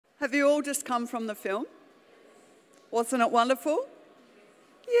Have you all just come from the film? Wasn't it wonderful?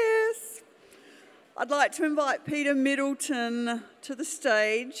 Yes. I'd like to invite Peter Middleton to the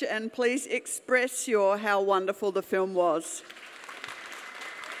stage, and please express how wonderful the film was.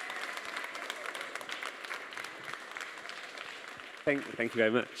 Thank you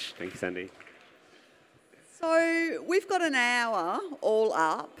very much. Thank you, Sandy. So we've got an hour all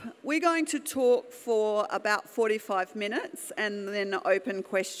up. We're going to talk for about 45 minutes and then open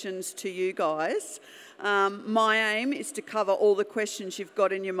questions to you guys. My aim is to cover all the questions you've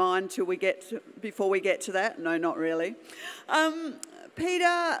got in your mind before we get to that. No, not really.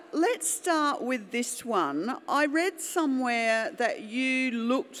 Peter, let's start with this one. I read somewhere that you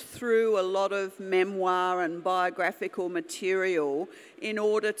looked through a lot of memoir and biographical material in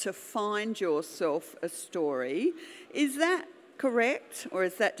order to find yourself a story. Is that correct, or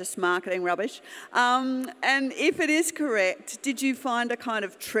is that just marketing rubbish? And if it is correct, did you find a kind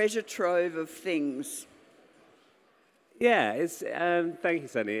of treasure trove of things? Yeah, thank you,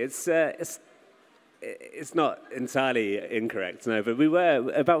 Sandy. It's not entirely incorrect, no, but we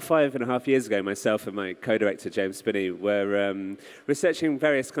were, about 5.5 years ago, myself and my co-director, James Spinney, were researching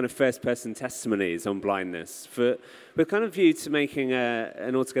various kind of first-person testimonies on blindness with kind of view to making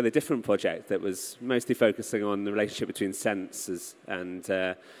an altogether different project that was mostly focusing on the relationship between senses and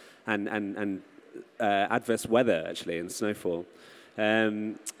adverse weather, actually, and snowfall.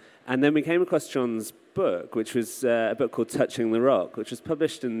 And then we came across John's book, which was a book called Touching the Rock, which was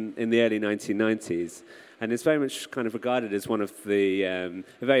published in the early 1990s, and it's very much kind of regarded as one of the a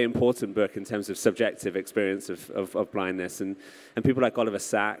very important book in terms of subjective experience of blindness, and people like Oliver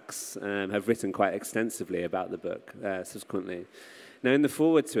Sacks have written quite extensively about the book subsequently. Now, in the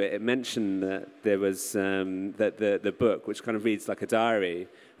foreword to it, it mentioned that there was that the book, which kind of reads like a diary,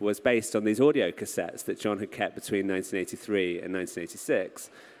 was based on these audio cassettes that John had kept between 1983 and 1986.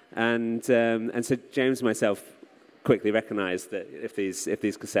 And so James and myself quickly recognised that if these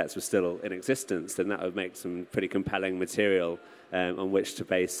cassettes were still in existence, then that would make some pretty compelling material on which to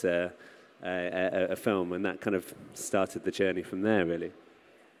base a film, and that kind of started the journey from there, really.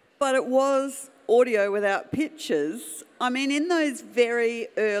 But it was audio without pictures. I mean, in those very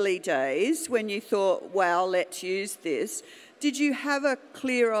early days when you thought, wow, let's use this, did you have a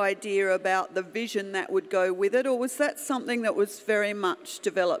clear idea about the vision that would go with it, or was that something that was very much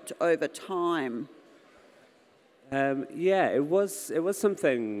developed over time? Yeah, it was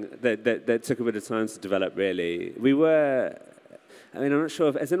something that took a bit of time to develop, really. I mean, I'm not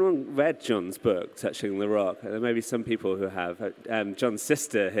sure has anyone read John's book, Touching the Rock? There may be some people who have. John's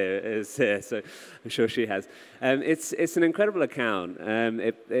sister is here, so I'm sure she has. It's an incredible account.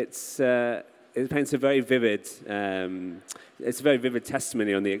 It paints a very vivid, it's a very vivid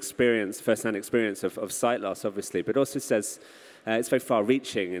testimony on the first-hand experience of sight loss, obviously, but also says it's very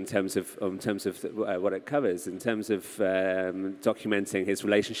far-reaching in terms of what it covers, in terms of documenting his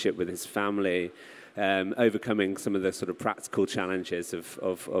relationship with his family, overcoming some of the sort of practical challenges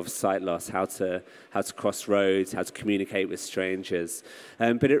of sight loss, how to cross roads, how to communicate with strangers.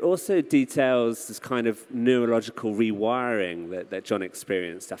 But it also details this kind of neurological rewiring that John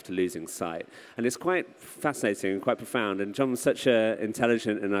experienced after losing sight. And it's quite fascinating and quite profound. And John was such an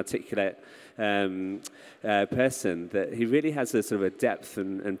intelligent and articulate person that he really has a sort of a depth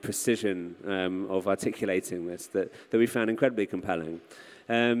and precision of articulating this that we found incredibly compelling.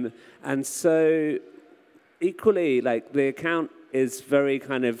 And so, equally, like, the account is very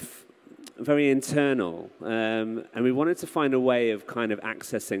internal, and we wanted to find a way of kind of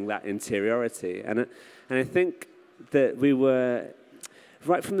accessing that interiority. And I think that we were,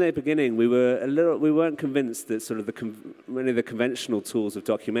 right from the beginning, we weren't convinced that sort of many of the conventional tools of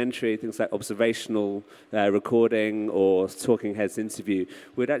documentary, things like observational recording or talking heads interview,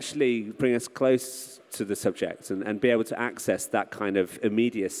 would actually bring us close to the subject and be able to access that kind of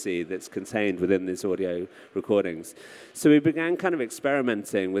immediacy that's contained within these audio recordings. So we began kind of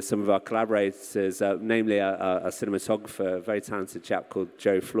experimenting with some of our collaborators, namely our cinematographer, a very talented chap called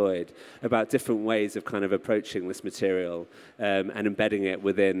Joe Floyd, about different ways of kind of approaching this material and embedding it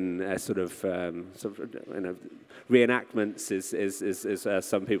within sort of reenactments, is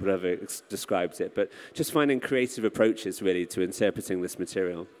some people have described it, but just finding creative approaches really to interpreting this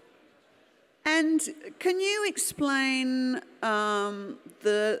material. And can you explain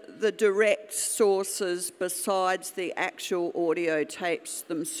the direct sources besides the actual audio tapes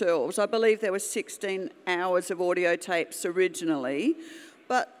themselves? I believe there were 16 hours of audio tapes originally,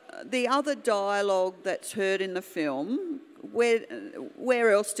 but the other dialogue that's heard in the film,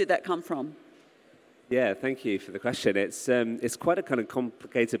 where else did that come from? Yeah, thank you for the question. It's quite a kind of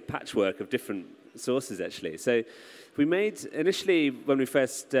complicated patchwork of different sources, actually. So we made, initially,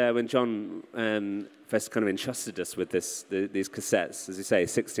 when John first kind of entrusted us with these cassettes, as you say,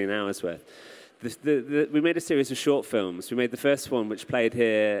 16 hours worth, we made a series of short films. We made the first one, which played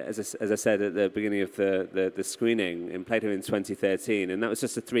here, as I said at the beginning of the screening, and played here in 2013, and that was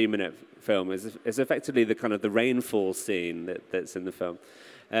just a 3-minute film. It's effectively the kind of the rainfall scene that's in the film.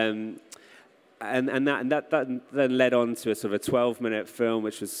 And that then led on to a sort of a 12-minute film,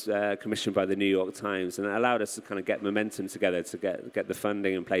 which was commissioned by the New York Times, and it allowed us to kind of get momentum together to get the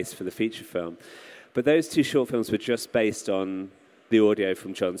funding in place for the feature film. But those 2 short films were just based on the audio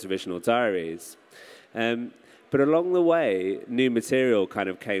from John's original diaries. But along the way, new material kind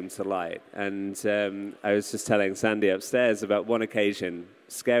of came to light. And I was just telling Sandy upstairs about one occasion,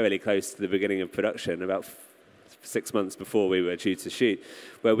 scarily close to the beginning of production, about 6 months before we were due to shoot,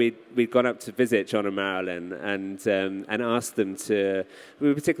 where we'd gone up to visit John and Marilyn and asked them to. We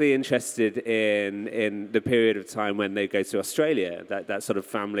were particularly interested in the period of time when they go to Australia, that sort of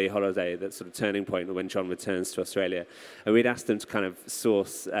family holiday, that sort of turning point when John returns to Australia, and we'd asked them to kind of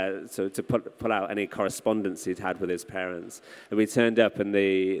source, to pull out any correspondence he'd had with his parents, and we turned up and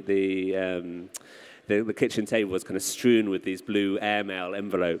the kitchen table was kind of strewn with these blue airmail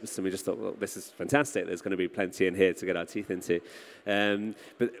envelopes, and we just thought, well, this is fantastic. There's going to be plenty in here to get our teeth into.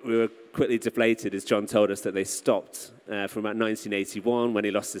 But we were quickly deflated as John told us that they stopped from about 1981 when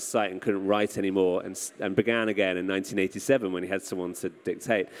he lost his sight and couldn't write anymore, and began again in 1987 when he had someone to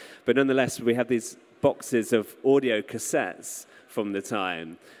dictate. But nonetheless, we had these boxes of audio cassettes from the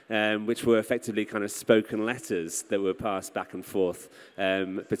time, which were effectively kind of spoken letters that were passed back and forth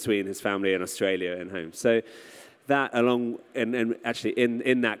between his family in Australia and home. So that and actually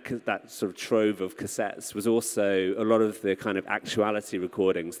in that sort of trove of cassettes was also a lot of the kind of actuality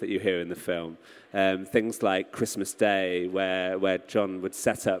recordings that you hear in the film. Things like Christmas Day, where John would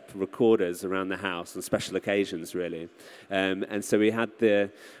set up recorders around the house on special occasions, really. And so we had the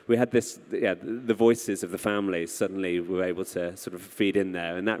voices of the family suddenly were able to sort of feed in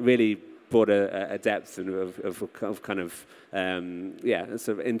there, and that really brought a depth of kind of sort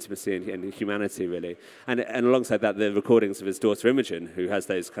of intimacy and humanity, really. And alongside that, the recordings of his daughter Imogen, who has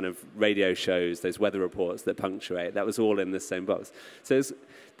those kind of radio shows, those weather reports that punctuate. That was all in the same box. So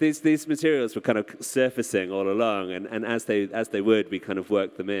these materials were kind of surfacing all along, and as they would, we kind of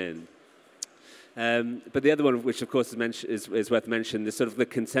worked them in. But the other one, which of course is worth mentioning, is sort of the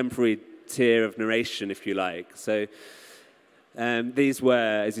contemporary tier of narration, if you like. So. These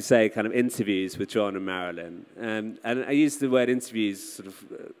were, as you say, kind of interviews with John and Marilyn. And I use the word interviews sort of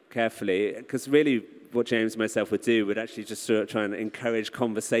carefully, because really what James and myself would do would actually just sort of try and encourage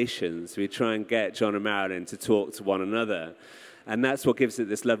conversations. We'd try and get John and Marilyn to talk to one another. And that's what gives it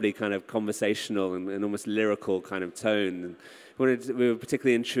this lovely kind of conversational and almost lyrical kind of tone. We were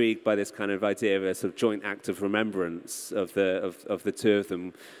particularly intrigued by this kind of idea of a sort of joint act of remembrance of the two of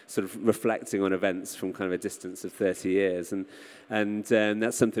them, sort of reflecting on events from kind of a distance of 30 years, and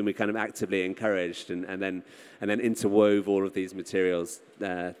that's something we kind of actively encouraged, and then interwove all of these materials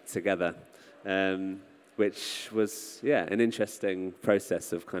together, which was an interesting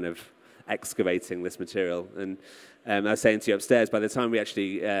process of kind of excavating this material. And I was saying to you upstairs, by the time we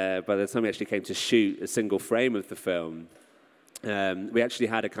actually came to shoot a single frame of the film. We actually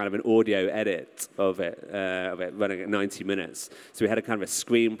had a kind of an audio edit of it running at 90 minutes. So we had a kind of a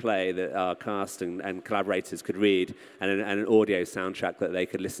screenplay that our cast and collaborators could read, and an audio soundtrack that they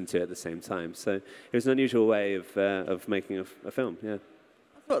could listen to at the same time. So it was an unusual way of making a film, yeah.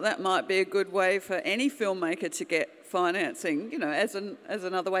 I thought that might be a good way for any filmmaker to get financing, as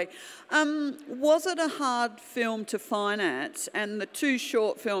another way. Was it a hard film to finance? And the 2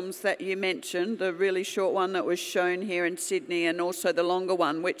 short films that you mentioned, the really short one that was shown here in Sydney, and also the longer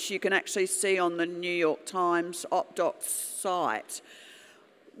one, which you can actually see on the New York Times OpDoc site,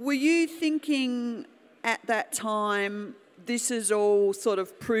 were you thinking at that time, this is all sort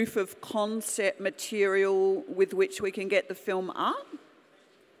of proof of concept material with which we can get the film up?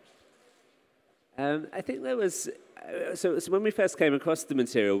 I think there was, so when we first came across the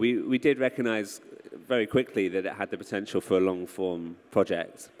material, we did recognise very quickly that it had the potential for a long-form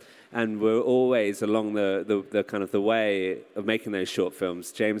project. And we're always along the kind of the way of making those short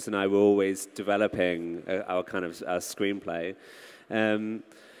films. James and I were always developing our screenplay.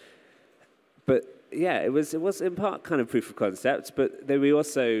 But yeah, it was in part kind of proof of concept, but then we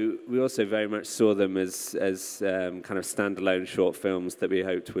also very much saw them as kind of standalone short films that we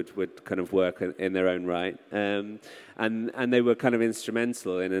hoped would kind of work in their own right, and they were kind of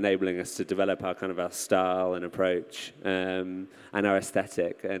instrumental in enabling us to develop our style and approach, and our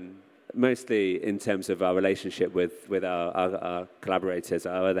aesthetic, and mostly in terms of our relationship with our collaborators,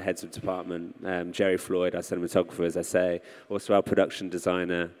 our other heads of department, Jerry Floyd, our cinematographer, as I say, also our production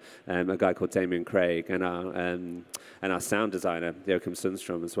designer, a guy called Damien Craig, and our sound designer, Joachim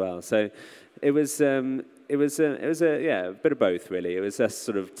Sundstrom, as well. So it was a bit of both, really. It was us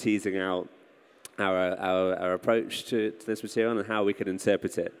sort of teasing out our approach to this material and how we could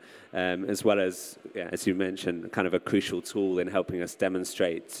interpret it, as well as you mentioned, kind of a crucial tool in helping us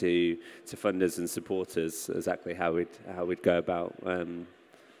demonstrate to funders and supporters exactly how we'd go about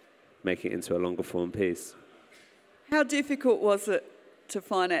making it into a longer form piece. How difficult was it to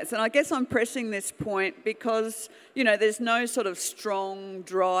finance? And I guess I'm pressing this point because, you know, there's no sort of strong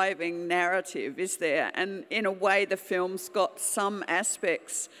driving narrative, is there? And in a way, the film's got some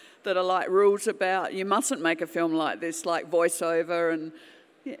aspects that are like rules about you mustn't make a film like this, like voiceover. And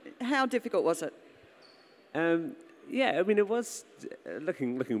how difficult was it? Yeah, I mean, it was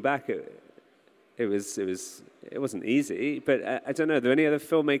looking back. It wasn't easy, but I don't know. Are there any other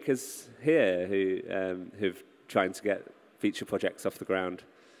filmmakers here who've trying to get feature projects off the ground?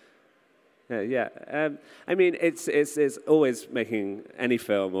 I mean, it's always making any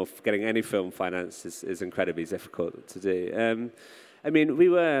film or getting any film financed is incredibly difficult to do. I mean,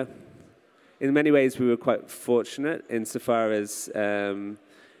 in many ways, we were quite fortunate insofar as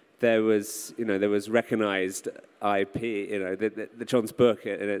there was recognized IP. You know, the John's book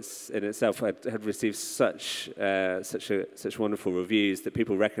in itself had received such wonderful reviews that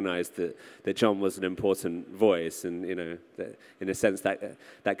people recognized that John was an important voice, and you know, in a sense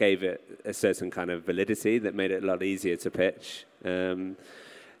that gave it a certain kind of validity that made it a lot easier to pitch. And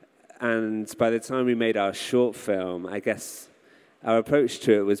by the time we made our short film, I guess our approach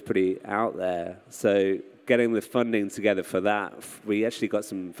to it was pretty out there. So getting the funding together for that, we actually got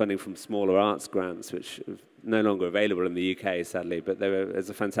some funding from smaller arts grants, which are no longer available in the UK, sadly, but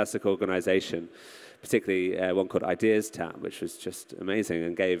there's a fantastic organisation, particularly one called Ideas Tap, which was just amazing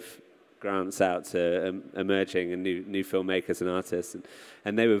and gave grants out to emerging and new filmmakers and artists,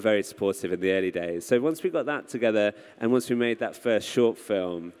 and they were very supportive in the early days. So once we got that together, and once we made that first short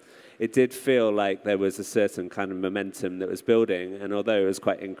film, it did feel like there was a certain kind of momentum that was building, and although it was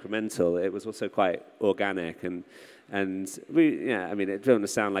quite incremental, it was also quite organic. And I mean, it didn't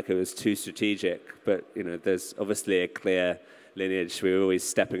sound like it was too strategic, but you know, there's obviously a clear lineage. We were always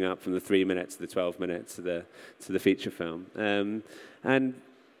stepping up from the 3 minutes to the 12 minutes to the feature film, and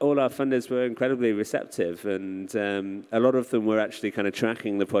all our funders were incredibly receptive, and a lot of them were actually kind of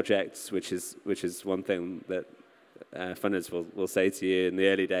tracking the projects, which is one thing that funders will say to you in the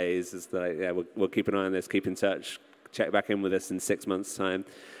early days is that we'll keep an eye on this, keep in touch, check back in with us in 6 months' time.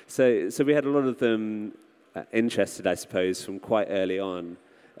 So we had a lot of them interested, I suppose, from quite early on.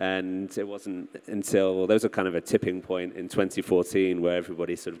 And it wasn't until there was a kind of a tipping point in 2014 where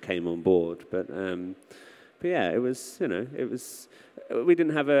everybody sort of came on board. But yeah, it was, you know, we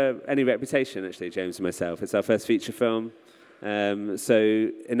didn't have any reputation, actually, James and myself. It's our first feature film.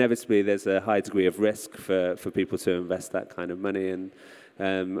 So inevitably there's a high degree of risk for people to invest that kind of money, and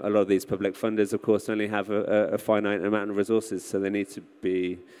a lot of these public funders, of course, only have a finite amount of resources, so they need to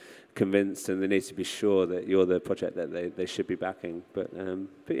be convinced and they need to be sure that you're the project that they should be backing. But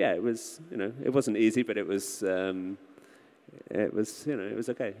yeah, it was, you know, it wasn't easy, but it was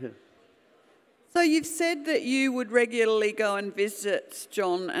okay. Yeah. So you've said that you would regularly go and visit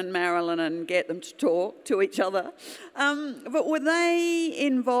John and Marilyn and get them to talk to each other. But were they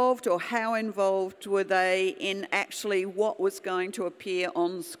involved, or how involved were they in actually what was going to appear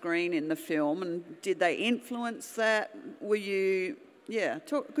on screen in the film? And did they influence that? Were you,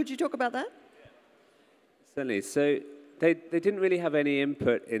 could you talk about that? Certainly. So they didn't really have any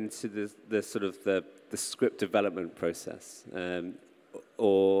input into the sort of the script development process.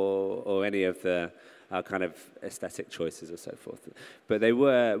 Or any of our kind of aesthetic choices or so forth. But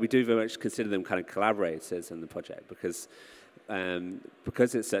we do very much consider them kind of collaborators in the project because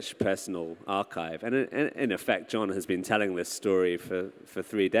it's such a personal archive. And in effect, John has been telling this story for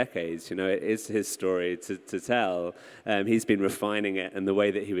 3 decades. You know, it is his story to tell. He's been refining it, and the way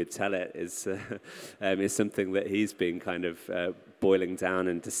that he would tell it is something that he's been kind of boiling down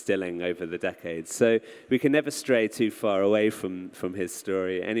and distilling over the decades. So we can never stray too far away from his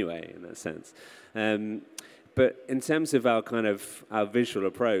story anyway, in that sense. But in terms of our visual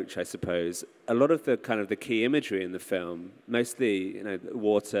approach, I suppose, a lot of the kind of the key imagery in the film, mostly, you know,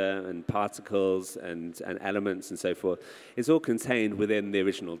 water and particles and elements and so forth, is all contained within the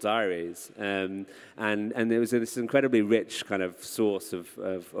original diaries. And there was this incredibly rich kind of source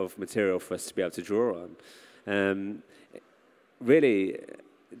of material for us to be able to draw on. Really,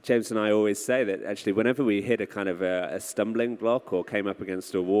 James and I always say that actually whenever we hit a kind of a stumbling block or came up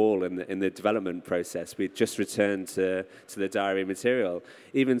against a wall in the development process, we'd just return to the diary material.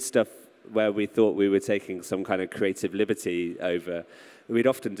 Even stuff where we thought we were taking some kind of creative liberty over, we'd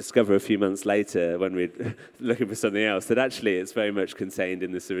often discover a few months later when we're looking for something else that actually it's very much contained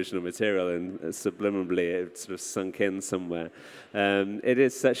in this original material and subliminally it sort of sunk in somewhere. It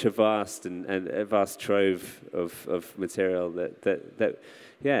is such a vast and a vast trove of material that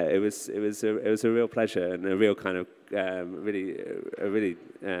yeah, it was a real pleasure and a real kind of really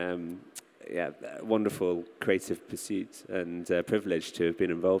wonderful creative pursuit and privilege to have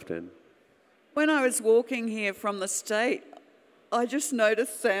been involved in. When I was walking here from the state, I just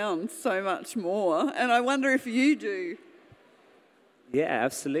noticed sound so much more, and I wonder if you do. Yeah,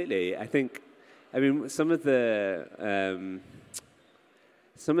 absolutely. I mean, some of the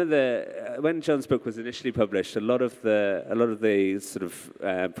when John's book was initially published, a lot of the sort of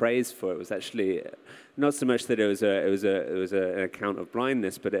praise for it was actually not so much that it was an account of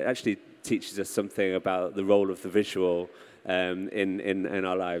blindness, but it actually teaches us something about the role of the visual in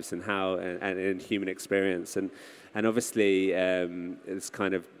our lives and how and in human experience and obviously it's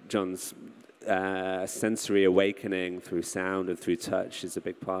kind of John's sensory awakening through sound and through touch is a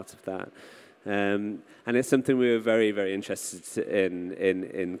big part of that. And it's something we were very, very interested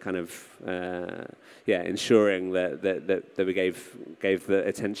in kind of ensuring that we gave the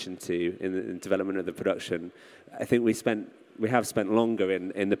attention to in the development of the production. I think we have spent longer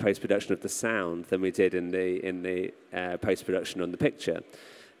in the post-production of the sound than we did in the post-production on the picture.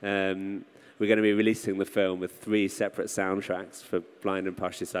 We're going to be releasing the film with 3 separate soundtracks for blind and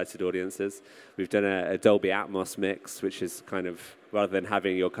partially sighted audiences. We've done a Dolby Atmos mix, which is kind of, rather than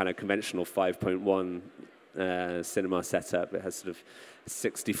having your kind of conventional 5.1 cinema setup, it has sort of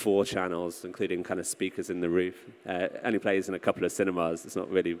 64 channels, including kind of speakers in the roof. Only plays in a couple of cinemas. It's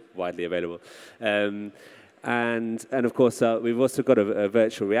not really widely available. And of course, we've also got a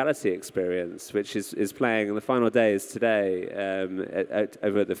virtual reality experience, which is playing on the final days today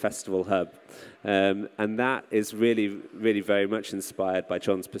over at the Festival Hub. And that is really, really very much inspired by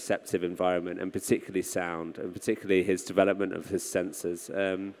John's perceptive environment, and particularly sound, and particularly his development of his senses,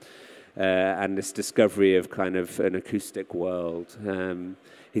 and this discovery of kind of an acoustic world.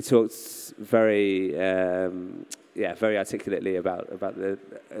 He talks very articulately about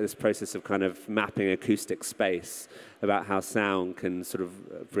this process of kind of mapping acoustic space, about how sound can sort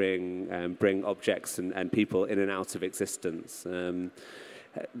of bring objects and people in and out of existence.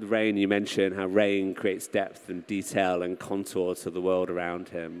 The rain, you mentioned how rain creates depth and detail and contour to the world around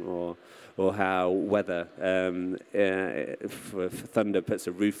him, or how weather, thunder puts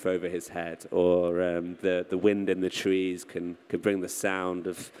a roof over his head, or the wind in the trees can bring the sound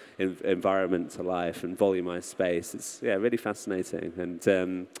of environment to life and volumize space. It's really fascinating.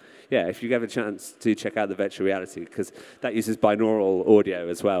 And if you have a chance to check out the virtual reality, because that uses binaural audio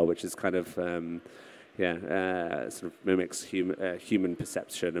as well, which is kind of sort of mimics human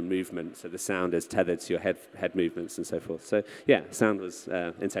perception and movement. So the sound is tethered to your head movements and so forth. So sound was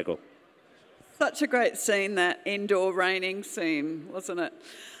integral. Such a great scene, that indoor raining scene, wasn't it?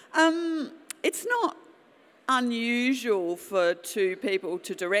 It's not unusual for 2 people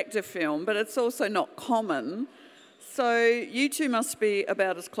to direct a film, but it's also not common. So you 2 must be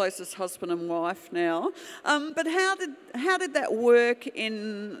about as close as husband and wife now. But how did that work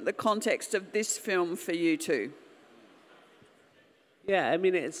in the context of this film for you 2? Yeah, I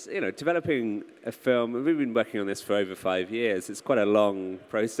mean, it's, developing a film, we've been working on this for over 5 years. It's quite a long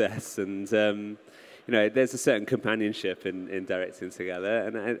process, and, there's a certain companionship in directing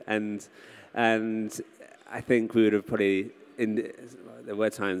together, and I think we would have probably, there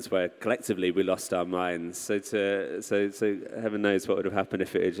were times where collectively we lost our minds, so heaven knows what would have happened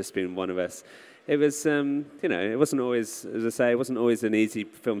if it had just been one of us. It was, it wasn't always, as I say, it wasn't always an easy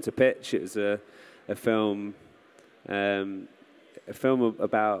film to pitch. It was a film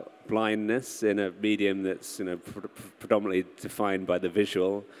about blindness in a medium that's predominantly defined by the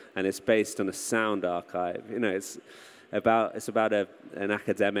visual, and it's based on a sound archive. It's about an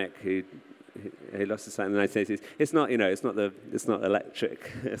academic who lost his sight in the 1980s. It's not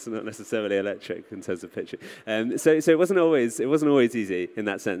electric. It's not necessarily electric in terms of pitching. So it wasn't always easy in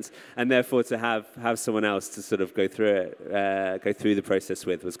that sense, and therefore to have someone else to sort of go through the process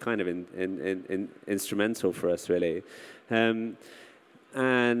with was kind of instrumental for us, really. The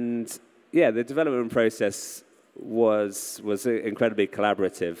development process was incredibly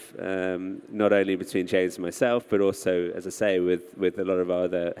collaborative, not only between James and myself, but also, as I say, with a lot of our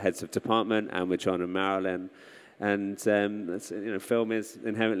other heads of department and with John and Marilyn. And film is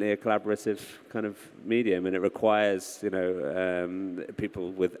inherently a collaborative kind of medium, and it requires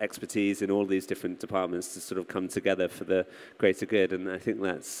people with expertise in all these different departments to sort of come together for the greater good. And I think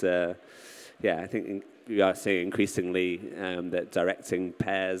that's I think we are seeing increasingly that directing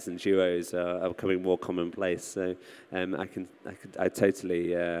pairs and duos are becoming more commonplace. So I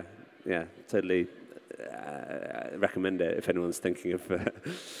totally recommend it if anyone's thinking of.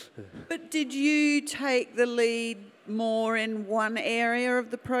 But did you take the lead more in one area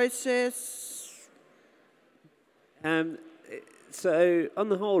of the process? So on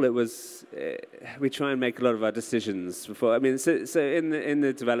the whole, it was we try and make a lot of our decisions before. I mean, so in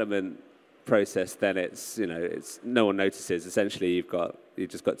the development process, then it's no one notices. Essentially, you've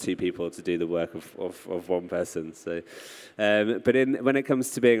just got two people to do the work of one person. So, but when it comes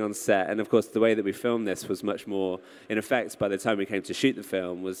to being on set, and of course the way that we filmed this was much more, in effect, by the time we came to shoot the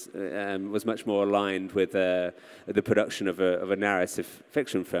film, was much more aligned with the production of a narrative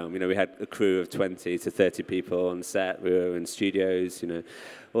fiction film. We had a crew of 20 to 30 people on set. We were in studios,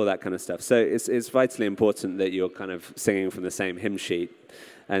 all that kind of stuff. So it's vitally important that you're kind of singing from the same hymn sheet.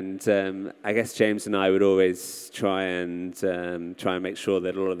 And I guess James and I would always try and make sure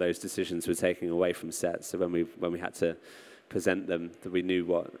that all of those decisions were taken away from set. So when we had to present them, that we knew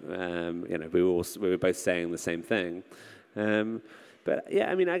what we were both saying the same thing. But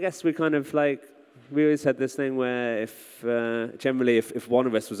yeah, I mean, I guess we kind of we always had this thing where if one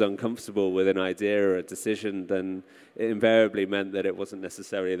of us was uncomfortable with an idea or a decision, then it invariably meant that it wasn't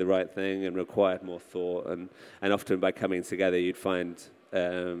necessarily the right thing and required more thought. And often by coming together, you'd find.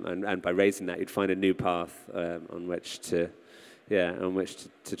 And by raising that, you'd find a new path on which to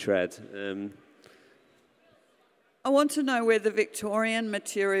tread. I want to know where the Victorian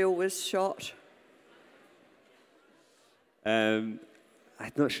material was shot. I'm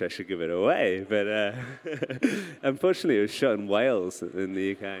not sure I should give it away, but unfortunately, it was shot in Wales in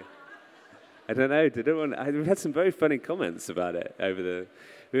the UK. I don't know. We've had some very funny comments about it we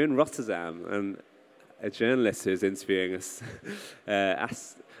were in Rotterdam, and a journalist who was interviewing us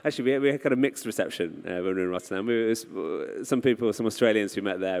asked. Actually, we had kind of mixed reception when we were in Rotterdam. Some Australians we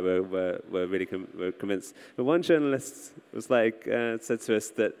met there were really convinced. But one journalist was said to us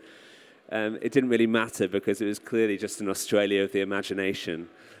that it didn't really matter because it was clearly just an Australia of the imagination,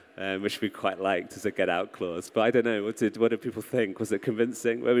 which we quite liked as a get out clause. But I don't know, what did people think? Was it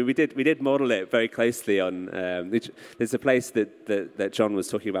convincing? I mean, we did model it very closely on. There's a place that John was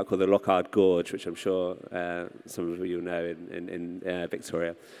talking about called the Lockhart Gorge, which I'm sure some of you know in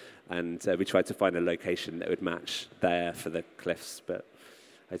Victoria. And we tried to find a location that would match there for the cliffs, but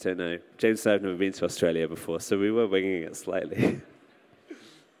I don't know. James and I have never been to Australia before, so we were winging it slightly.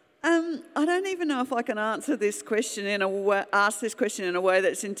 I don't even know if I can answer this question ask this question in a way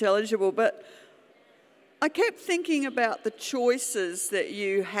that's intelligible, but I kept thinking about the choices that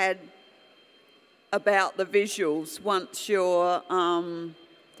you had about the visuals once your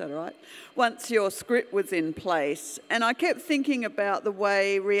once your script was in place. And I kept thinking about the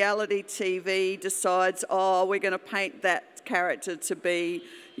way reality TV decides, we're going to paint that character to be,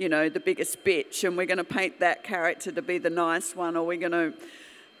 the biggest bitch, and we're going to paint that character to be the nice one, or we're going to...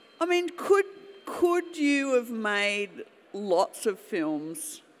 I mean, could you have made lots of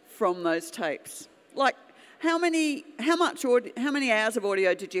films from those tapes? How many hours of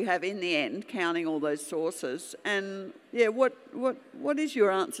audio did you have in the end, counting all those sources? And yeah, what is your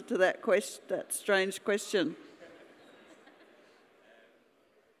answer to that that strange question?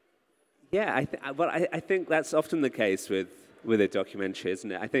 Yeah, I think that's often the case with a documentary,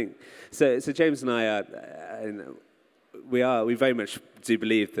 isn't it? I think so. James and I are. We very much do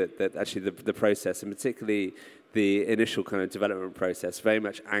believe that actually the process, and particularly the initial kind of development process, very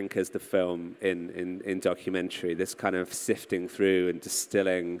much anchors the film in documentary, this kind of sifting through and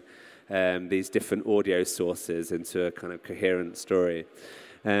distilling these different audio sources into a kind of coherent story.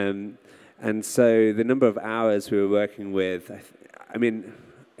 And so the number of hours we were working with, I mean,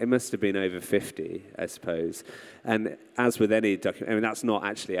 it must have been over 50, I suppose. And as with any documentary, I mean, that's not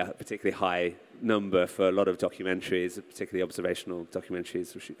actually a particularly high number for a lot of documentaries, particularly observational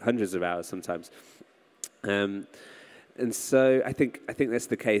documentaries, which hundreds of hours sometimes. And so I think that's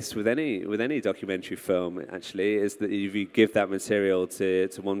the case with any documentary film. Actually, is that if you give that material to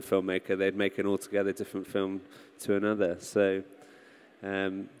one filmmaker, they'd make an altogether different film to another. So,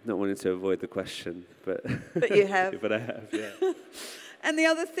 not wanting to avoid the question, but you have. But I have, yeah. And the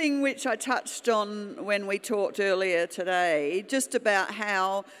other thing which I touched on when we talked earlier today, just about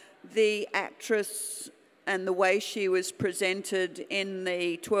how the actress and the way she was presented in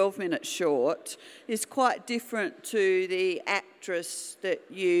the 12-minute short is quite different to the actress that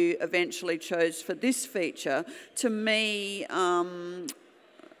you eventually chose for this feature. To me,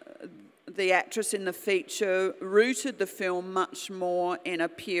 the actress in the feature rooted the film much more in a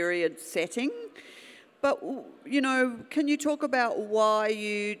period setting. But, you know, can you talk about why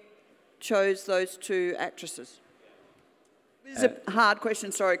you chose those two actresses? This is a hard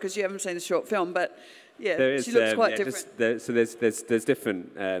question, sorry, because you haven't seen the short film, but yeah, she looks quite different. So there's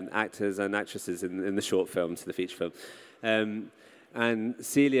different actors and actresses in the short film to the feature film. And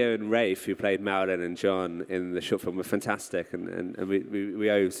Celia and Rafe, who played Marilyn and John in the short film, were fantastic, and we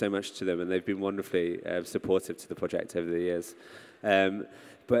owe so much to them, and they've been wonderfully supportive to the project over the years.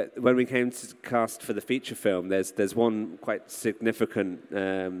 But when we came to cast for the feature film, there's one quite significant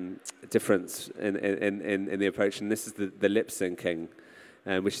difference in the approach, and this is the lip syncing,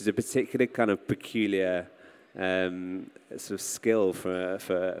 which is a particularly kind of peculiar sort of skill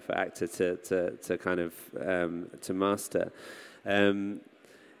for actor to kind of to master. And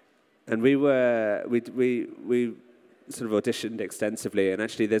we sort of auditioned extensively, and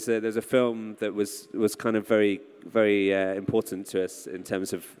actually there's a film that was kind of very important to us in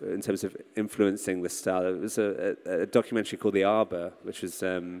terms of influencing the style. It was a documentary called The Arbor, which was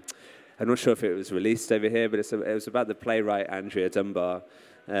I'm not sure if it was released over here, but it was about the playwright Andrea Dunbar,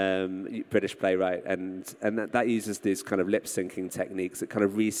 British playwright, and that uses these kind of lip syncing techniques. It kind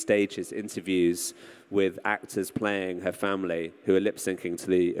of restages interviews with actors playing her family who are lip syncing to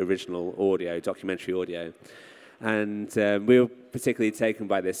the original audio, documentary audio. And we were particularly taken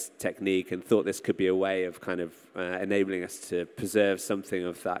by this technique and thought this could be a way of kind of enabling us to preserve something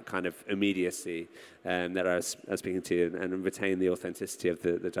of that kind of immediacy that I was speaking to, and retain the authenticity of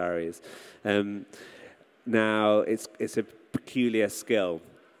the diaries. Now, it's a peculiar skill,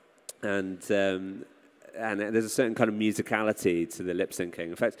 and there's a certain kind of musicality to the lip syncing.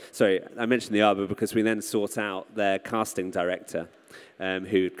 In fact, sorry, I mentioned The Arbor because we then sought out their casting director,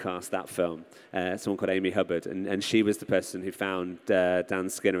 who'd cast that film, someone called Amy Hubbard, and she was the person who found Dan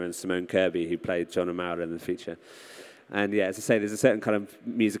Skinner and Simone Kirby, who played John and Marilyn in the feature. And yeah, as I say, there's a certain kind of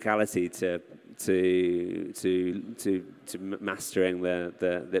musicality to mastering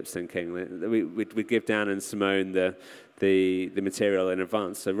the lip syncing. We'd give Dan and Simone the material in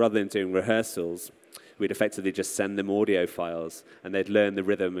advance. So rather than doing rehearsals, we'd effectively just send them audio files, and they'd learn the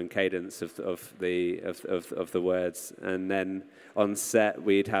rhythm and cadence of the words. And then on set,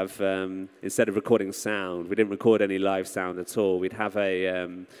 we'd have instead of recording sound, we didn't record any live sound at all. We'd have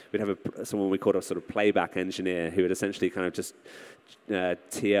someone we called a sort of playback engineer who would essentially kind of just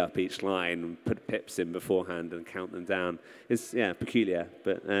tee up each line and put pips in beforehand and count them down. It's peculiar,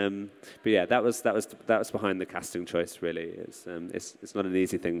 but yeah, that was behind the casting choice. Really, it's not an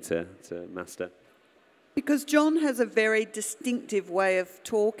easy thing to master. Because John has a very distinctive way of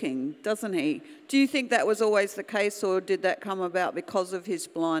talking, doesn't he? Do you think that was always the case, or did that come about because of his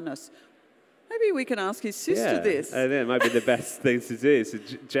blindness? Maybe we can ask his sister this. I think it might be the best thing to do. So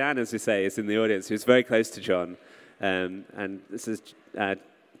Jan, as we say, is in the audience, who's very close to John. And this is... do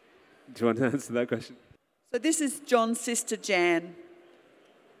you want to answer that question? So this is John's sister, Jan.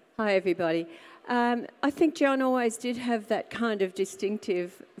 Hi, everybody. I think John always did have that kind of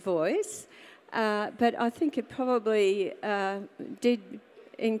distinctive voice. But I think it probably did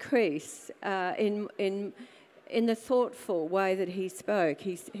increase in the thoughtful way that he spoke.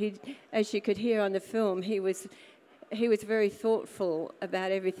 He, as you could hear on the film, he was very thoughtful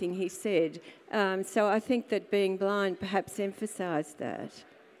about everything he said. So I think that being blind perhaps emphasised that.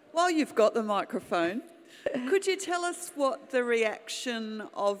 While you've got the microphone, could you tell us what the reaction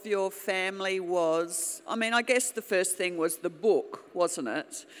of your family was? I mean, I guess the first thing was the book, wasn't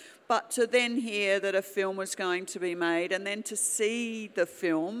it? But to then hear that a film was going to be made, and then to see the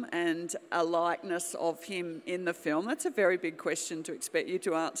film and a likeness of him in the film, that's a very big question to expect you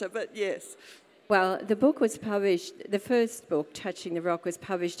to answer, but yes. Well, the book was published, the first book, Touching the Rock, was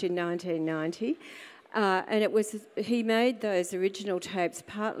published in 1990. And he made those original tapes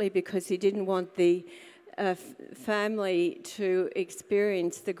partly because he didn't want the family to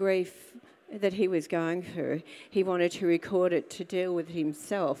experience the grief that he was going through. He wanted to record it to deal with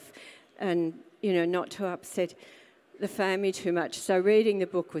himself and, not to upset the family too much. So reading the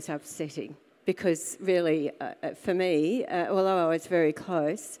book was upsetting because really, for me, although I was very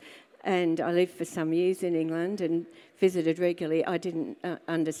close and I lived for some years in England and visited regularly, I didn't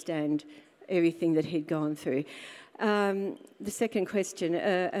understand everything that he'd gone through. The second question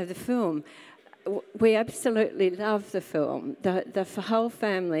of the film, we absolutely love the film. The whole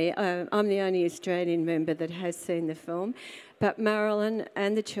family, I'm the only Australian member that has seen the film, but Marilyn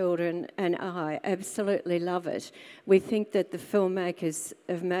and the children and I absolutely love it. We think that the filmmakers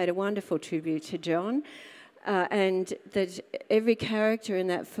have made a wonderful tribute to John, and that every character in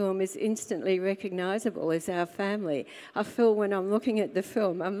that film is instantly recognisable as our family. I feel when I'm looking at the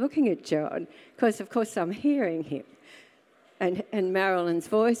film, I'm looking at John, because of course I'm hearing him. And Marilyn's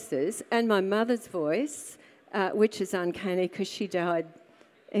voices, and my mother's voice, which is uncanny because she died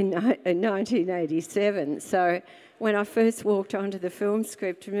in 1987. So when I first walked onto the film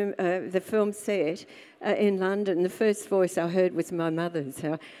script, the film set in London, the first voice I heard was my mother's.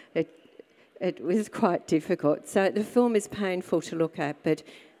 So it was quite difficult. So the film is painful to look at, but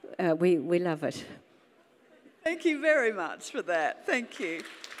we love it. Thank you very much for that. Thank you.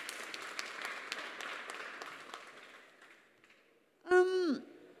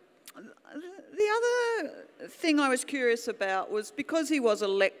 The other thing I was curious about was, because he was a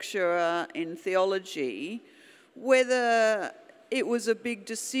lecturer in theology, whether it was a big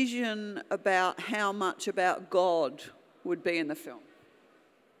decision about how much about God would be in the film.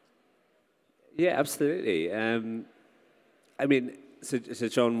 Yeah, absolutely. I mean, so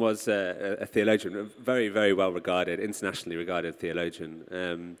John was a theologian, a very, very well regarded, internationally regarded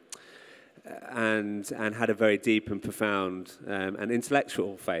theologian. And had a very deep and profound and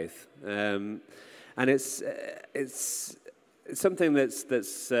intellectual faith, and it's something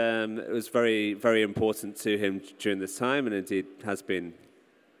that was very, very important to him during this time, and indeed has been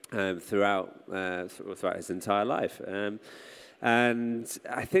throughout his entire life. And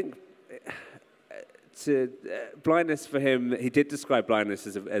I think blindness for him, he did describe blindness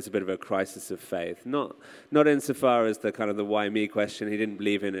as a bit of a crisis of faith, not insofar as the kind of the why me question. He didn't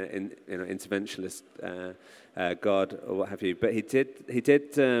believe in an interventionist God or what have you, but he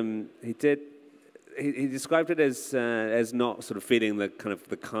described it as not sort of feeling the kind of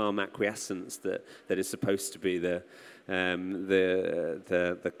the calm acquiescence that is supposed to be the kind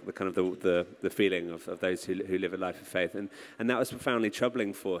of the feeling of those who live a life of faith, and that was profoundly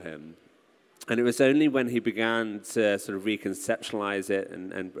troubling for him. And it was only when he began to sort of reconceptualize it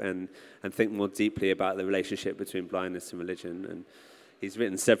and think more deeply about the relationship between blindness and religion. And he's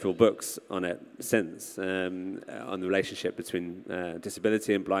written several books on it since, on the relationship between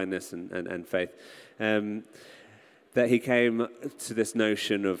disability and blindness and faith, that he came to this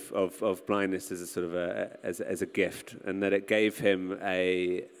notion of blindness as a sort of as a gift, and that it gave him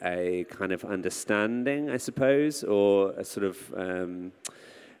a kind of understanding, I suppose, or a sort of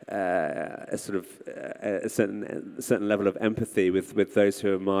a certain level of empathy with those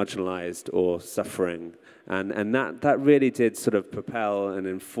who are marginalized or suffering, and that really did sort of propel and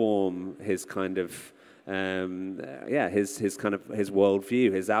inform his kind of his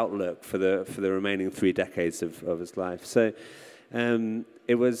worldview, his outlook for the remaining 3 decades of his life. So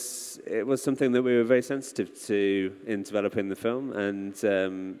it was something that we were very sensitive to in developing the film, and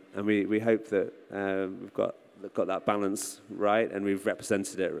we hope that we've got that balance right, and we've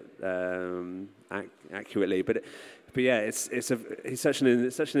represented it accurately. But yeah, he's such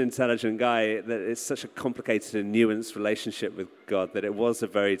an intelligent guy that it's such a complicated and nuanced relationship with God that it was a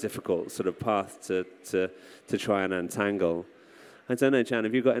very difficult sort of path to try and untangle. I don't know, Jan,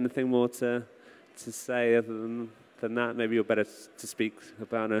 have you got anything more to say other than that? Maybe you're better to speak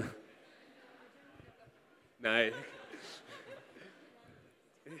about a... No.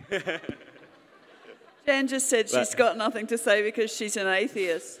 Jan just said she's got nothing to say because she's an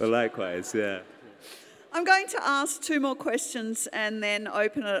atheist. Well, likewise, yeah. I'm going to ask 2 more questions and then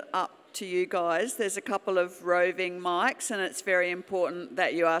open it up to you guys. There's a couple of roving mics, and it's very important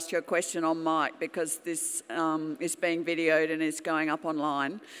that you ask your question on mic because this is being videoed and is going up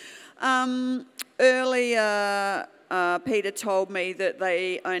online. Earlier, Peter told me that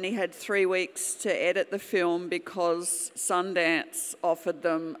they only had 3 weeks to edit the film because Sundance offered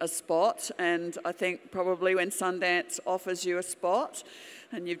them a spot, and I think probably when Sundance offers you a spot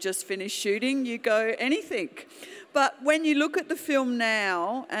and you've just finished shooting, you go anything. But when you look at the film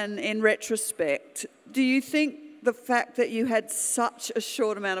now and in retrospect, do you think the fact that you had such a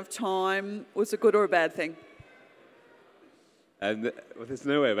short amount of time was a good or a bad thing? Well, there's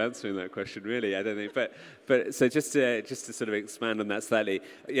no way of answering that question, really, I don't think. But so just to sort of expand on that slightly,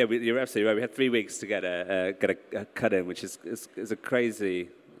 yeah, you're absolutely right. We had 3 weeks to get a cut in, which is a crazily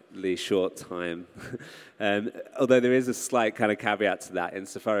short time. Although there is a slight kind of caveat to that,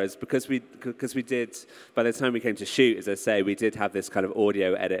 insofar as because we did, by the time we came to shoot, as I say, we did have this kind of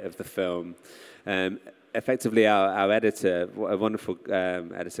audio edit of the film. effectively our editor, a wonderful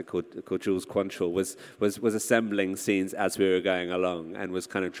editor called Jules Quantrill, was assembling scenes as we were going along and was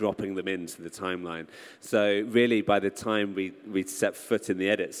kind of dropping them into the timeline. So really, by the time we set foot in the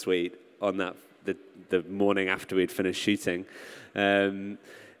edit suite on the morning after we'd finished shooting,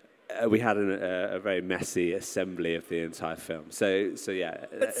 we had a very messy assembly of the entire film. So yeah.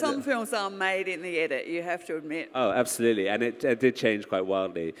 But some films are made in the edit, you have to admit. Oh, absolutely, and it did change quite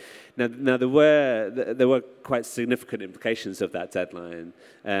wildly. Now there were quite significant implications of that deadline.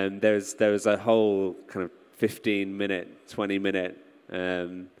 There was a whole kind of 15-minute, 20-minute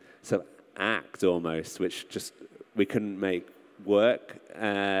sort of act almost, which just we couldn't make work.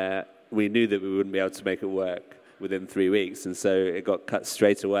 We knew that we wouldn't be able to make it work within 3 weeks, and so it got cut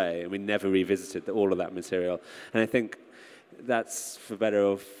straight away, and we never revisited all of that material. And I think that's, for better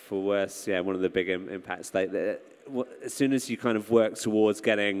or for worse, yeah, one of the big impacts. Like, as soon as you kind of work towards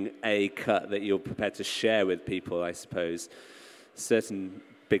getting a cut that you're prepared to share with people, I suppose, certain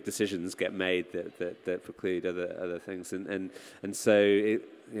big decisions get made that preclude other things. And so it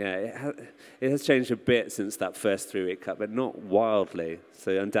has changed a bit since that first 3-week cut, but not wildly.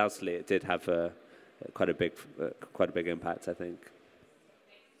 So undoubtedly, it did have quite a big impact, I think.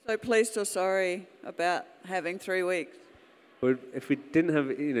 So pleased or sorry about having 3 weeks? Well, if we didn't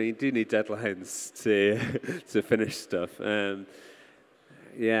have, you do need deadlines to finish stuff.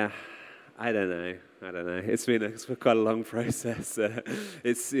 Yeah, I don't know. It's been quite a long process.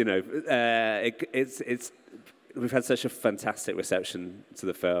 We've had such a fantastic reception to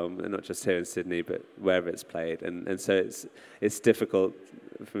the film, and not just here in Sydney, but wherever it's played. And so it's difficult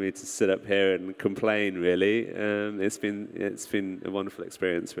for me to sit up here and complain, really. It's been a wonderful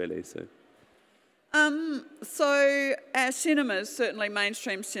experience, really. So our cinemas, certainly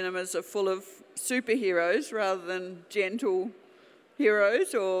mainstream cinemas, are full of superheroes rather than gentle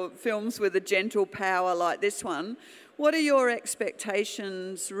heroes or films with a gentle power like this one. What are your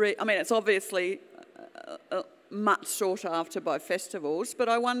expectations? I mean, it's obviously much sought after by festivals, but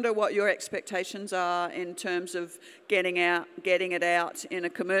I wonder what your expectations are in terms of getting it out in a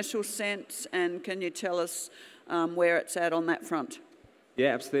commercial sense, and can you tell us where it's at on that front?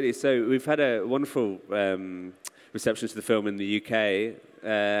 Yeah, absolutely. So we've had a wonderful reception to the film in the UK,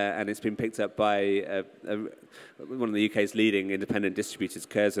 and it's been picked up by one of the UK's leading independent distributors,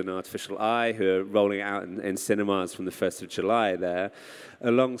 Curzon Artificial Eye, who are rolling it out in cinemas from the 1st of July there,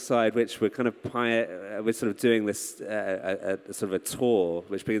 alongside which we're kind of we're sort of doing this sort of a tour,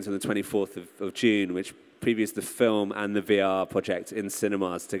 which begins on the 24th of June, which previews the film and the VR project in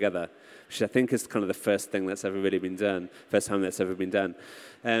cinemas together, which I think is kind of the first thing that's ever really been done, first time that's ever been done.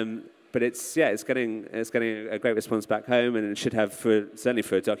 But it's getting a great response back home, and it should have, certainly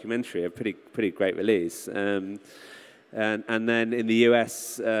for a documentary, a pretty great release. And then in the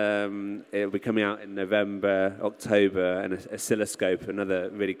US, it'll be coming out in November, October, and Oscilloscope, another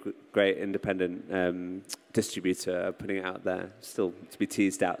really great independent distributor, are putting it out there. Still to be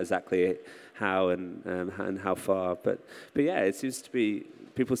teased out exactly how and how far, but yeah, it seems to be.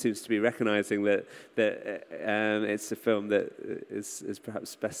 People seem to be recognising that it's a film that is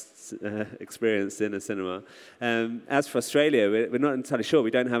perhaps best experienced in a cinema. As for Australia, we're not entirely sure.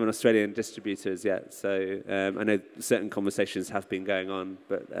 We don't have an Australian distributor as yet, so I know certain conversations have been going on,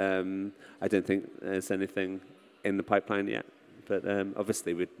 but I don't think there's anything in the pipeline yet. But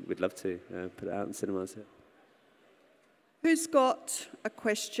obviously, we'd love to put it out in cinemas here. Who's got a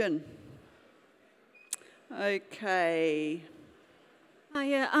question? Okay.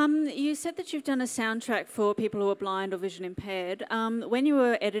 Yeah, you said that you've done a soundtrack for people who are blind or vision impaired. When you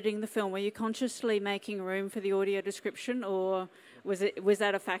were editing the film, were you consciously making room for the audio description, or was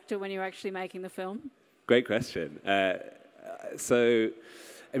that a factor when you were actually making the film? Great question. So,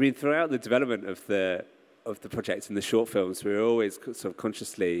 I mean, throughout the development of the project and the short films, we were always sort of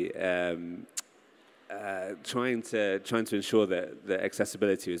consciously trying to ensure that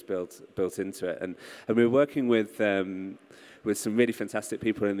accessibility was built into it, and we were working with some really fantastic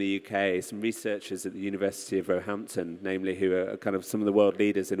people in the UK, some researchers at the University of Roehampton, namely, who are kind of some of the world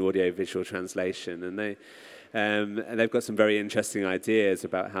leaders in audio-visual translation, and they've got some very interesting ideas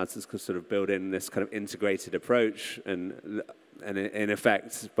about how to sort of build in this kind of integrated approach, and in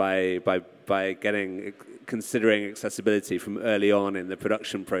effect, by considering accessibility from early on in the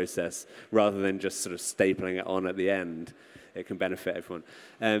production process, rather than just sort of stapling it on at the end, it can benefit everyone.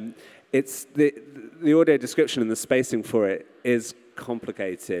 It's the audio description and the spacing for it is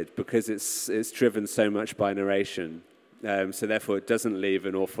complicated because it's driven so much by narration, so therefore it doesn't leave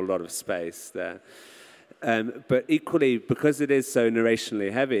an awful lot of space there. But equally, because it is so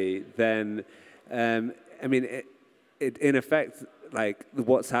narrationally heavy, then I mean, it in effect, like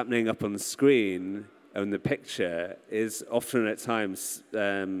what's happening up on the screen the picture is often at times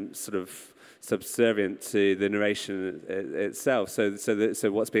sort of subservient to the narration itself. So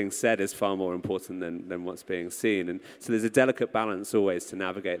what's being said is far more important than what's being seen. And so there's a delicate balance always to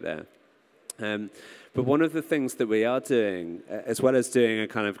navigate there. But one of the things that we are doing, as well as doing a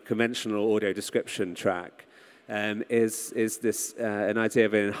kind of conventional audio description track, is this an idea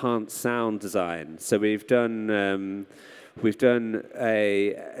of an enhanced sound design. So we've done a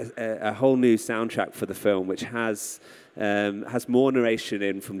whole new soundtrack for the film, which has more narration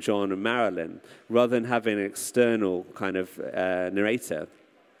in from John and Marilyn, rather than having an external kind of narrator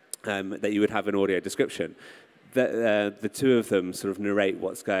that you would have in audio description. The two of them sort of narrate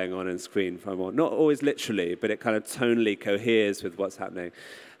what's going on screen far more. Not always literally, but it kind of tonally coheres with what's happening.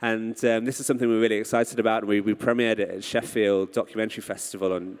 And this is something we're really excited about. We premiered it at Sheffield Documentary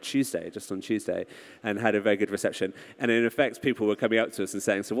Festival on Tuesday, just on Tuesday, and had a very good reception. And in effect, people were coming up to us and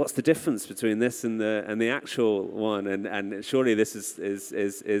saying, "So what's the difference between this and the actual one? And surely this is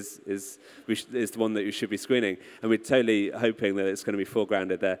the one that you should be screening." And we're totally hoping that it's going to be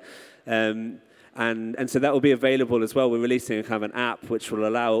foregrounded there. And so that will be available as well. We're releasing a kind of an app which will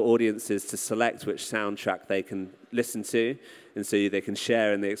allow audiences to select which soundtrack they can listen to, and so they can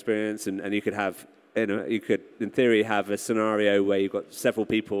share in the experience. And you could have, you could, in theory, have a scenario where you've got several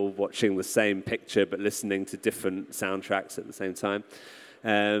people watching the same picture but listening to different soundtracks at the same time.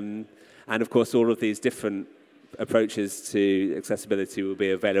 And of course, all of these different approaches to accessibility will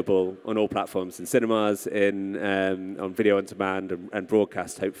be available on all platforms, in cinemas, on video on demand, and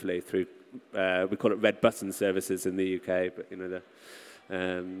broadcast, hopefully, through. We call it red button services in the UK, but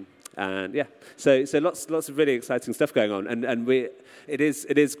and yeah, so lots of really exciting stuff going on, and it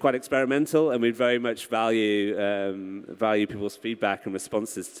is quite experimental, and we very much value people's feedback and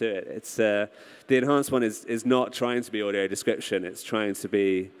responses to it. It's the enhanced one is not trying to be audio description; it's trying to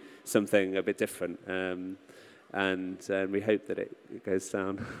be something a bit different. And we hope that it goes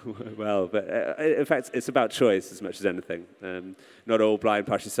down well. But in fact, it's about choice as much as anything. Not all blind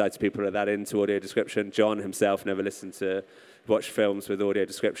partially sighted people are that into audio description. John himself never listened to watch films with audio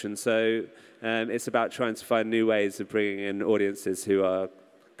description. So it's about trying to find new ways of bringing in audiences who are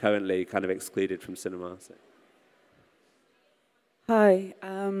currently kind of excluded from cinema. So. Hi,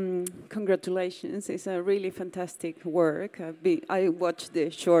 congratulations. It's a really fantastic work. I watched the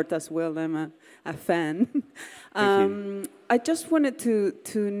short as well. I'm a fan. I just wanted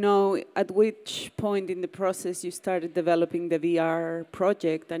to know at which point in the process you started developing the VR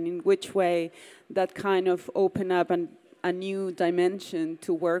project, and in which way that kind of opened up a new dimension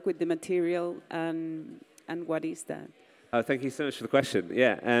to work with the material, and what is that? Thank you so much for the question.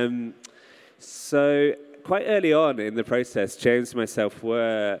 Yeah. So quite early on in the process, James and myself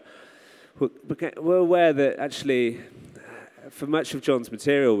were aware that actually, for much of John's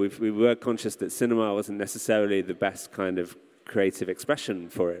material, we were conscious that cinema wasn't necessarily the best kind of creative expression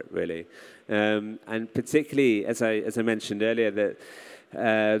for it, really. And particularly, as I mentioned earlier, that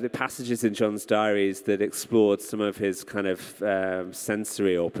the passages in John's diaries that explored some of his kind of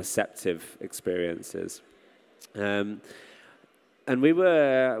sensory or perceptive experiences. And we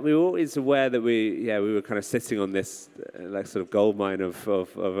were always aware that we were kind of sitting on this like sort of goldmine of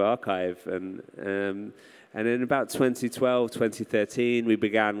archive, and in about 2012, 2013, we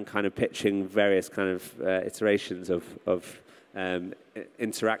began kind of pitching various kind of iterations of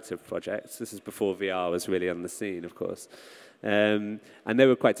interactive projects. This is before VR was really on the scene, of course. And they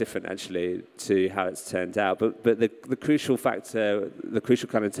were quite different, actually, to how it's turned out. But the crucial factor, the crucial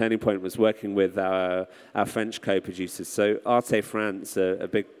kind of turning point was working with our French co-producers. So Arte France, a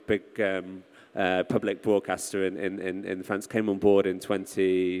big public broadcaster in France, came on board in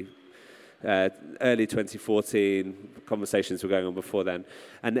early 2014. Conversations were going on before then.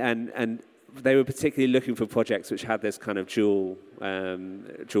 And they were particularly looking for projects which had this kind of dual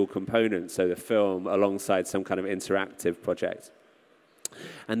component, so the film alongside some kind of interactive project.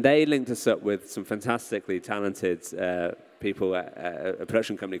 And they linked us up with some fantastically talented people at a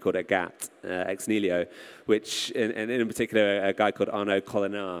production company called Agat, ex nihilo, which, and in particular, a guy called Arnaud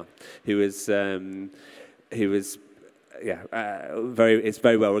Collinard, who was it's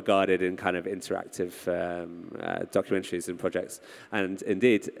very well regarded in kind of interactive documentaries and projects. And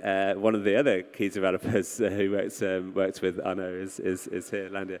indeed, one of the other key developers who works with Arnaud is here,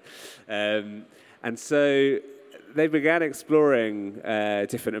 Landia. And so they began exploring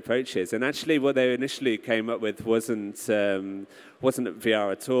different approaches, and actually what they initially came up with wasn't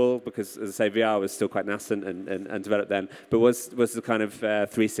VR at all, because, as I say, VR was still quite nascent and developed then, but was the kind of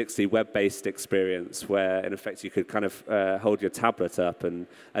 360 web-based experience where, in effect, you could kind of hold your tablet up and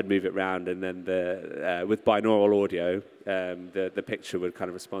move it around, and then with binaural audio, the picture would kind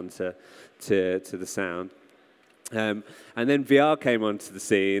of respond to the sound. And then VR came onto the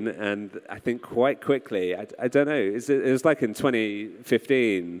scene, and I think quite quickly, I don't know, it was like in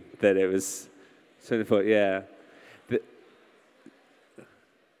 2015 that it was, 24, yeah.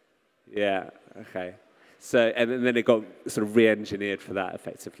 Yeah, okay. So, and then it got sort of re-engineered for that,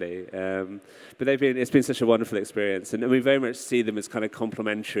 effectively. But it's been such a wonderful experience, and we very much see them as kind of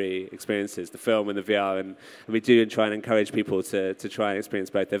complementary experiences, the film and the VR, and we do try and encourage people to try and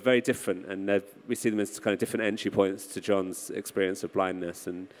experience both. They're very different, and we see them as kind of different entry points to John's experience of blindness.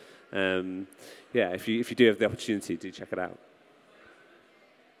 And yeah, if you do have the opportunity, do check it out.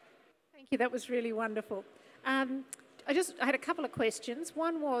 Thank you. That was really wonderful. I had a couple of questions.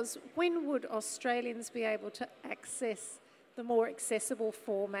 One was, when would Australians be able to access the more accessible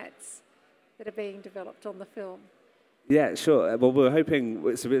formats that are being developed on the film? Yeah, sure. Well, we're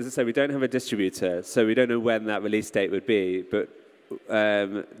hoping, so as I say, we don't have a distributor, so we don't know when that release date would be, but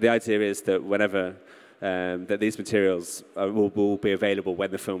the idea is that whenever, that these materials will be available when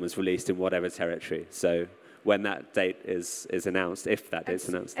the film is released in whatever territory. So when that date is announced, if that date's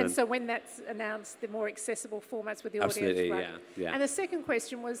announced. And so when that's announced, the more accessible formats with the audience. Absolutely, right? yeah. And the second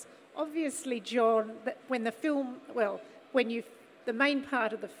question was, obviously, John, when the film, the main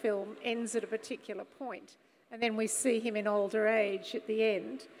part of the film ends at a particular point, and then we see him in older age at the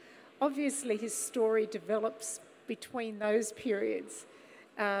end, obviously his story develops between those periods.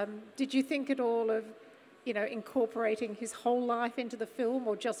 Did you think at all of, incorporating his whole life into the film,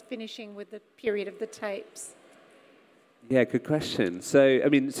 or just finishing with the period of the tapes? Yeah, good question. So, I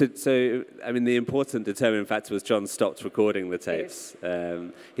mean, the important determining factor was John stopped recording the tapes.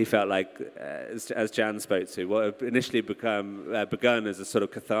 Yes. He felt like, as Jan spoke to, what had initially begun as a sort of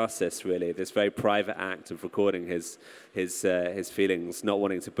catharsis, really, this very private act of recording his feelings, not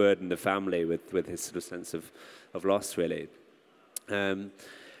wanting to burden the family with his sort of sense of loss, really.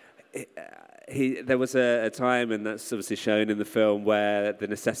 There was a time, and that's obviously shown in the film, where the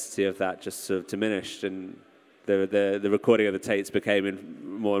necessity of that just sort of diminished, and the recording of the tapes became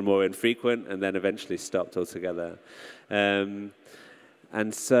more and more infrequent, and then eventually stopped altogether. And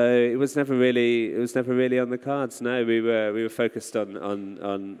so it was never really on the cards. No, we were focused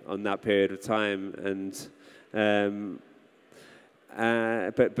on that period of time, and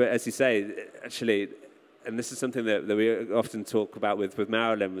but as you say, actually. And this is something that we often talk about with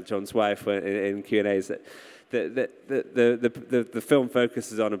Marilyn, with John's wife, in Q&As, that the film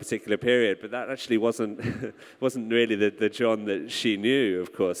focuses on a particular period, but that actually wasn't really the John that she knew,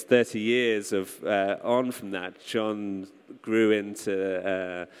 of course. 30 years on from that, John grew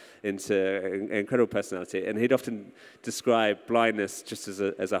into incredible personality, and he'd often describe blindness just as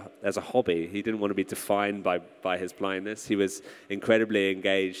a hobby. He didn't want to be defined by his blindness. He was incredibly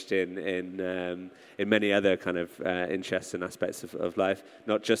engaged in many other kind of interests and aspects of life,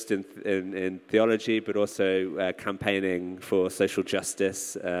 not just in theology, but also campaigning for social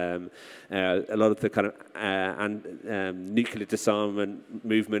justice. A lot of the kind of nuclear disarmament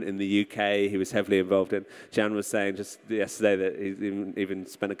movement in the UK, he was heavily involved in. Jan was saying just yesterday that he even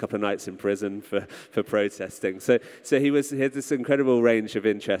spent a couple of nights in prison for protesting. So he had this incredible range of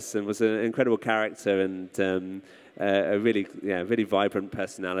interests, and was an incredible character, and a really vibrant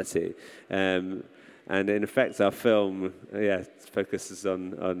personality. And in effect, our film, focuses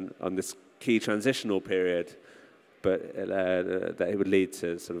on this key transitional period, but that it would lead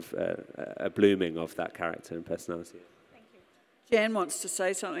to sort of a blooming of that character and personality. Thank you. Jan wants to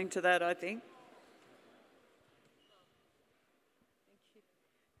say something to that, I think.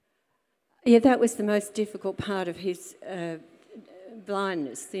 Yeah, that was the most difficult part of his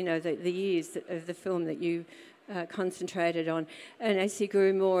blindness, the years of the film that you concentrated on. And as he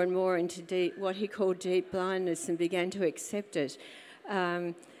grew more and more into what he called deep blindness and began to accept it,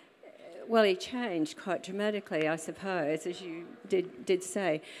 he changed quite dramatically, I suppose, as you did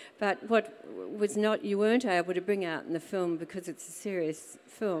say. But what was you weren't able to bring out in the film, because it's a serious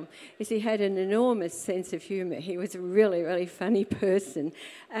film, is he had an enormous sense of humour. He was a really, really funny person,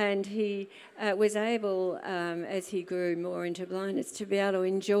 and he was able, as he grew more into blindness, to be able to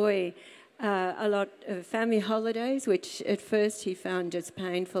enjoy a lot of family holidays, which at first he found just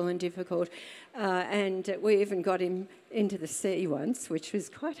painful and difficult. And we even got him into the sea once, which was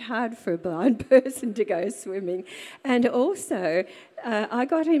quite hard for a blind person to go swimming. And also, I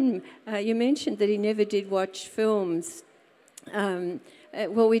got him, you mentioned that he never did watch films.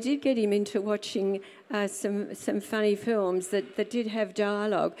 Well, we did get him into watching some funny films that did have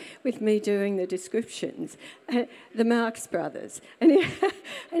dialogue with me doing the descriptions, the Marx Brothers,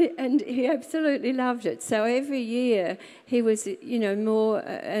 and he absolutely loved it. So every year he was, you know, more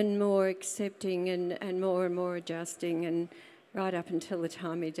and more accepting and more adjusting, and right up until the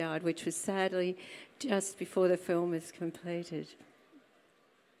time he died, which was sadly just before the film was completed.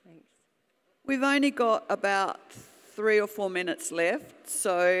 Thanks. We've only got about 3 or 4 minutes left,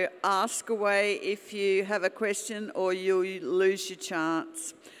 so ask away if you have a question or you'll lose your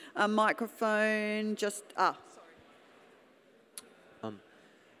chance. A microphone, just,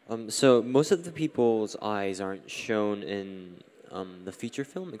 So most of the people's eyes aren't shown in the feature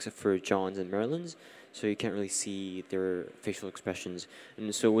film, except for John's and Marilyn's, so you can't really see their facial expressions.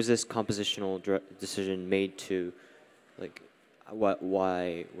 And so was this compositional decision made to, like,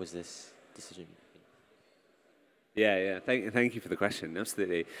 why was this decision? Yeah. Thank you for the question.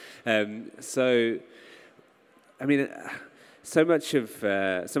 Absolutely. So, I mean, so much of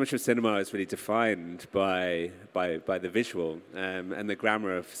cinema is really defined by the visual and the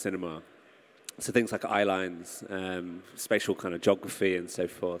grammar of cinema. So things like eye lines, spatial kind of geography, and so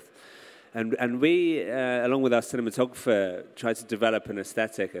forth. And we, along with our cinematographer, tried to develop an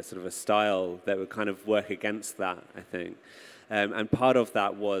aesthetic, a sort of a style that would kind of work against that, I think. And part of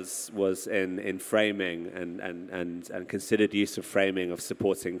that was in framing and considered use of framing of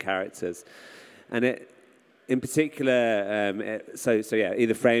supporting characters, and it, in particular, so yeah,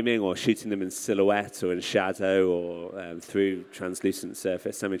 either framing or shooting them in silhouette or in shadow or through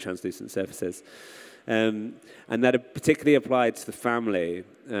semi-translucent surfaces, and that particularly applied to the family.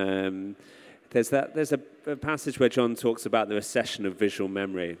 There's a passage where John talks about the recession of visual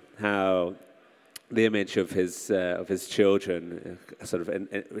memory, how the image of his children,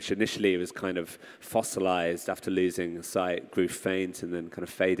 which initially was kind of fossilized after losing sight, grew faint and then kind of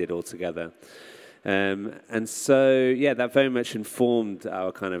faded altogether. And so, yeah, that very much informed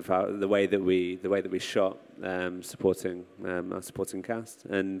our kind of the way that we shot supporting our supporting cast.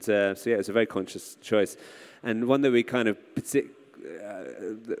 And so yeah, it was a very conscious choice, and one that we kind of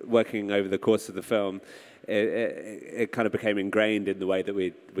working over the course of the film. It kind of became ingrained in the way that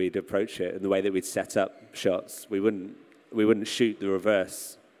we'd approach it, and the way that we'd set up shots. We wouldn't shoot the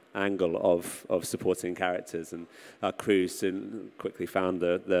reverse angle of supporting characters, and our crew soon quickly found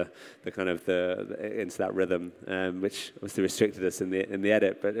the kind of into that rhythm, which obviously restricted us in the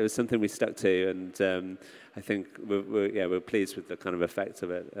edit, but it was something we stuck to, and I think we're pleased with the kind of effect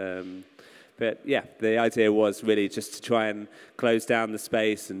of it. But yeah, the idea was really just to try and close down the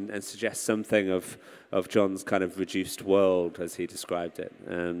space and suggest something of John's kind of reduced world as he described it.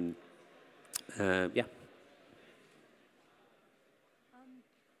 Yeah.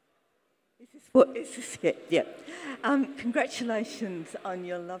 Yeah. Congratulations on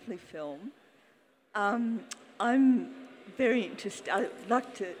your lovely film. I'm very interested. I'd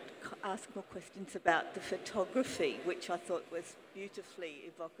like to ask more questions about the photography, which I thought was beautifully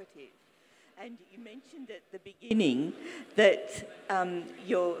evocative. And you mentioned at the beginning that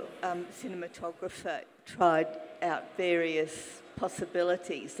your cinematographer tried out various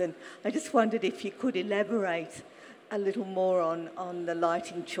possibilities, and I just wondered if you could elaborate a little more on the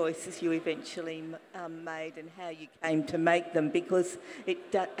lighting choices you eventually made and how you came to make them, because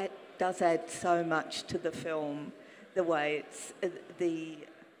it does add so much to the film, the way it's the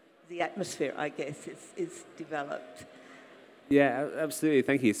atmosphere, I guess, is developed. Yeah, absolutely.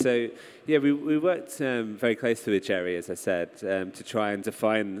 Thank you. So, yeah, we worked very closely with Jerry, as I said, to try and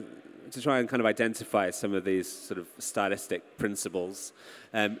kind of identify some of these sort of stylistic principles.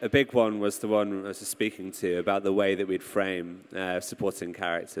 A big one was the one I was just speaking to about the way that we'd frame supporting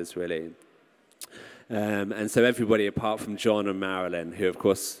characters, really. And so everybody apart from John and Marilyn, who, of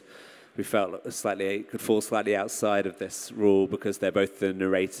course, we felt could fall slightly outside of this rule because they're both the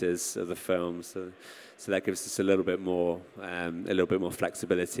narrators of the film. So that gives us a little bit more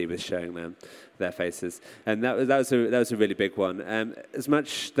flexibility with showing them their faces, and that was a really big one. As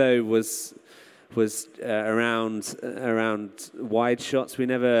much though was around wide shots.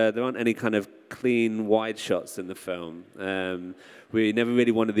 There aren't any kind of clean wide shots in the film. We never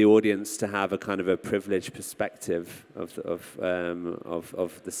really wanted the audience to have a kind of a privileged perspective of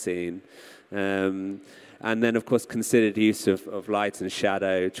the scene. And then, of course, considered use of light and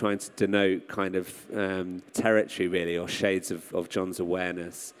shadow, trying to denote kind of territory, really, or shades of John's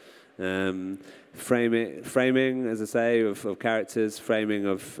awareness Framing, as I say, of characters, framing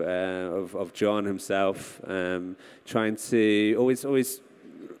of John himself, trying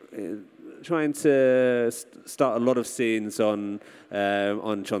to start a lot of scenes on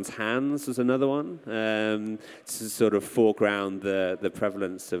John's hands was another one, to sort of foreground the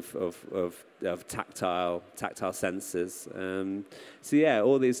prevalence of tactile senses. So yeah,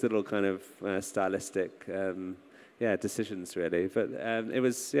 all these little kind of stylistic decisions really. But it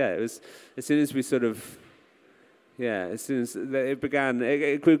was as soon as we sort of. Yeah, as soon as it began,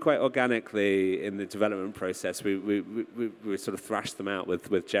 it grew quite organically in the development process. We sort of thrashed them out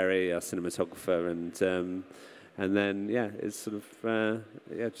with Jerry, our cinematographer, and then it's sort of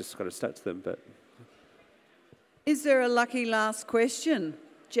just kind of stuck to them. But is there a lucky last question,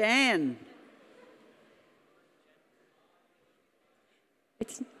 Jan?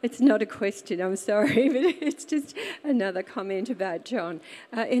 It's not a question, I'm sorry, but it's just another comment about John.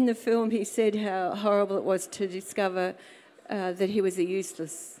 In the film, he said how horrible it was to discover that he was a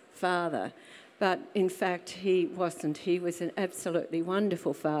useless father. But in fact, he wasn't. He was an absolutely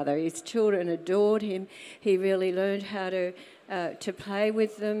wonderful father. His children adored him. He really learned how to play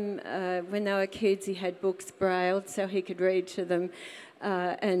with them. When they were kids, he had books brailled so he could read to them.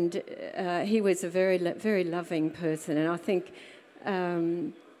 And he was a very, very loving person. And I think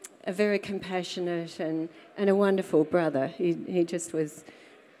a very compassionate and a wonderful brother. He just was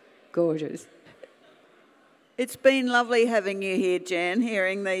gorgeous. It's been lovely having you here, Jan,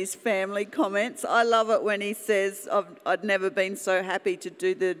 hearing these family comments. I love it when he says, I'd never been so happy to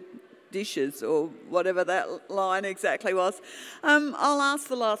do the dishes, or whatever that line exactly was. I'll ask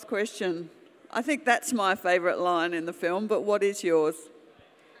the last question. I think that's my favourite line in the film, but what is yours?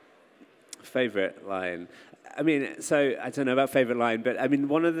 Favourite line? I mean, so I don't know about favourite line, but I mean,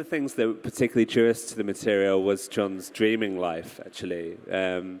 one of the things that particularly drew us to the material was John's dreaming life, actually,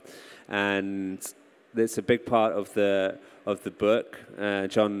 and it's a big part of the book.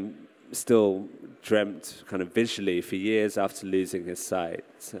 John still dreamt kind of visually for years after losing his sight,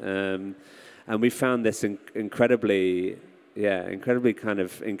 and we found this incredibly kind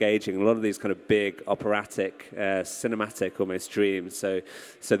of engaging. A lot of these kind of big operatic, cinematic almost dreams. So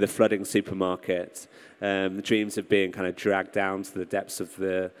the flooding supermarket, the dreams of being kind of dragged down to the depths of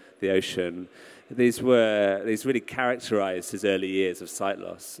the ocean. These really characterized his early years of sight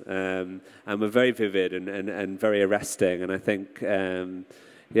loss, and were very vivid and very arresting. And I think,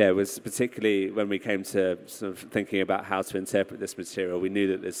 it was particularly when we came to sort of thinking about how to interpret this material, we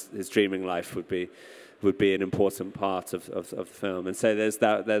knew that his dreaming life would be an important part of the film. And so there's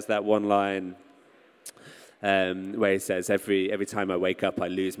that one line where he says, every time I wake up, I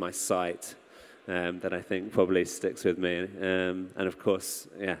lose my sight. That I think probably sticks with me, and of course,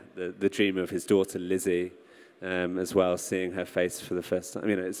 the dream of his daughter Lizzie, as well, seeing her face for the first time.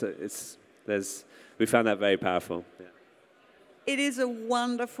 You know, we found that very powerful. Yeah. It is a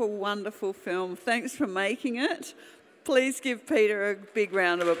wonderful, wonderful film. Thanks for making it. Please give Peter a big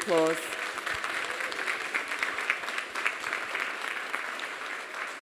round of applause.